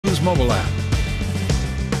News mobile app.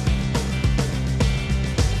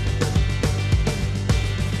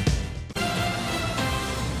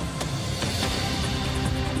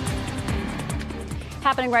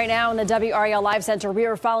 Happening right now in the WRAL Live Center, we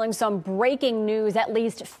are following some breaking news. At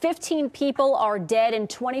least 15 people are dead and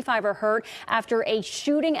 25 are hurt after a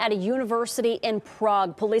shooting at a university in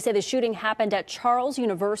Prague. Police say the shooting happened at Charles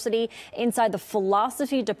University inside the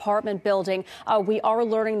philosophy department building. We are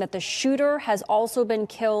learning that the shooter has also been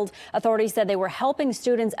killed. Authorities said they were helping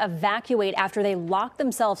students evacuate after they locked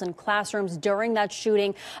themselves in classrooms during that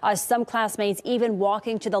shooting. Some classmates even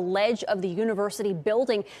walking to the ledge of the university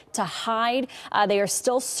building to hide. They are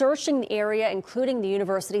still searching the area, including the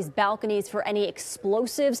university's balconies, for any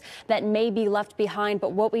explosives that may be left behind.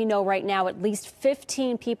 But what we know right now, at least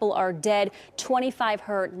 15 people are dead, 25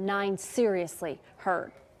 hurt, 9 seriously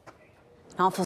hurt.